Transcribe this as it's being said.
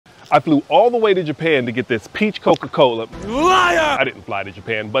I flew all the way to Japan to get this peach Coca-Cola. Liar! I didn't fly to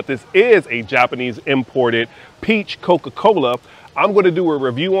Japan, but this is a Japanese imported peach Coca-Cola. I'm going to do a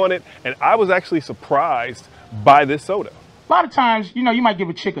review on it, and I was actually surprised by this soda. A lot of times, you know, you might give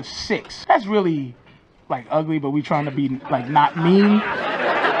a chick a 6. That's really like ugly, but we trying to be like not mean.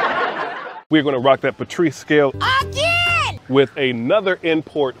 We're going to rock that Patrice scale Again! with another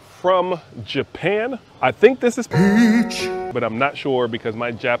import from Japan. I think this is peach, but I'm not sure because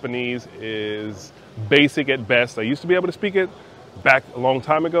my Japanese is basic at best. I used to be able to speak it back a long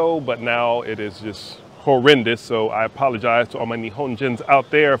time ago, but now it is just horrendous. So I apologize to all my Nihonjins out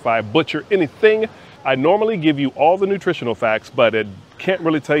there if I butcher anything. I normally give you all the nutritional facts, but it can't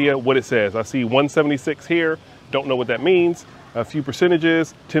really tell you what it says. I see 176 here, don't know what that means. A few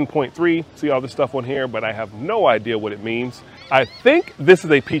percentages, 10.3, see all this stuff on here, but I have no idea what it means. I think this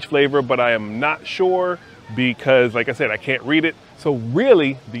is a peach flavor, but I am not sure because, like I said, I can't read it. So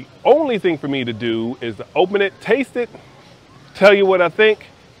really, the only thing for me to do is to open it, taste it, tell you what I think,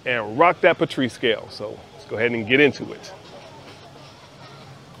 and rock that Patrice scale. So let's go ahead and get into it.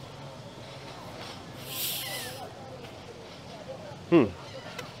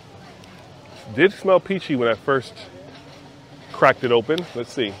 Did smell peachy when I first cracked it open.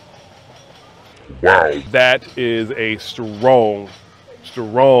 Let's see. Wow. That is a strong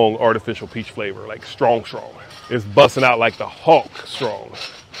artificial peach flavor, like strong. It's busting out like the Hulk strong.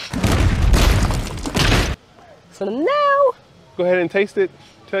 So now, go ahead and taste it.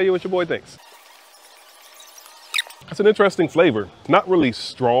 Tell you what your boy thinks. It's an interesting flavor. It's not really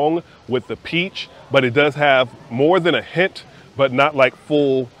strong with the peach, but it does have more than a hint, but not like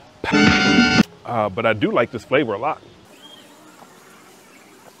full. But I do like this flavor a lot.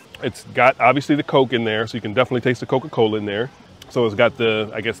 It's got obviously the Coke in there, so you can definitely taste the Coca-Cola in there. So it's got the,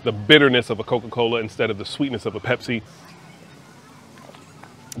 I guess, the bitterness of a Coca-Cola instead of the sweetness of a Pepsi.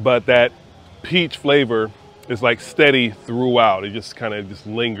 But that peach flavor is like steady throughout. It just kind of just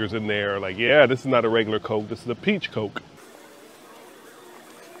lingers in there. Like, yeah, this is not a regular Coke. This is a peach Coke.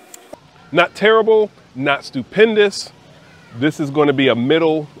 Not terrible, not stupendous. This is going to be a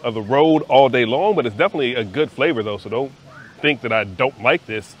middle of the road all day long, but it's definitely a good flavor though. So don't think that I don't like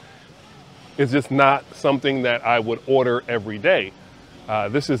this. It's just not something that I would order every day.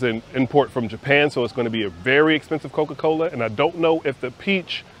 This is an import from Japan, so it's going to be a very expensive Coca-Cola, and I don't know if the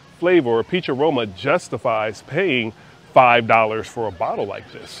peach flavor or peach aroma justifies paying $5 for a bottle like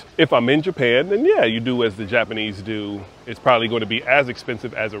this. If I'm in Japan, then yeah, you do as the Japanese do. It's probably going to be as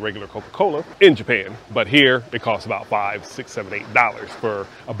expensive as a regular Coca-Cola in Japan, but here it costs about $5, $6, $7, $8 for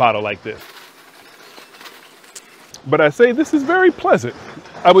a bottle like this. But I say this is very pleasant.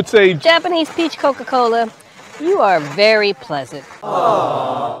 I would say Japanese peach Coca-Cola, you are very pleasant.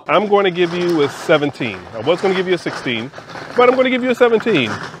 Aww. I'm going to give you a 17. I was going to give you a 16, but I'm going to give you a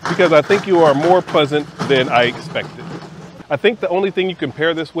 17 because I think you are more pleasant than I expected. I think the only thing you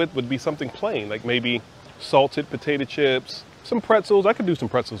compare this with would be something plain, like maybe salted potato chips, some pretzels. I could do some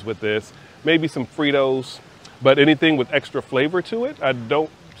pretzels with this, maybe some Fritos, but anything with extra flavor to it, I don't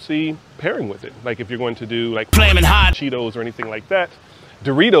see pairing with it. Like if you're going to do like Flamin' Hot Cheetos or anything like that.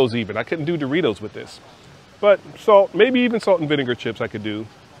 Doritos even, I couldn't do Doritos with this. But salt, maybe even salt and vinegar chips I could do.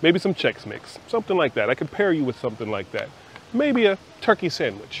 Maybe some Chex Mix, something like that. I could pair you with something like that. Maybe a turkey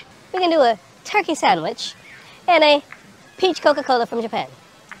sandwich. We can do a turkey sandwich and a peach Coca-Cola from Japan.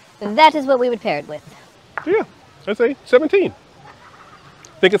 That is what we would pair it with. Yeah, I'd say 17.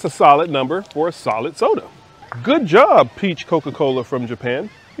 I think it's a solid number for a solid soda. Good job, peach Coca-Cola from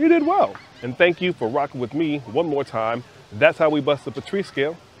Japan. You did well. And thank you for rocking with me one more time. That's how we bust the Patrice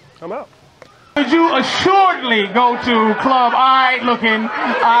scale. I'm out. Would you assuredly go to Club Eye looking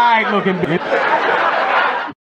bitch?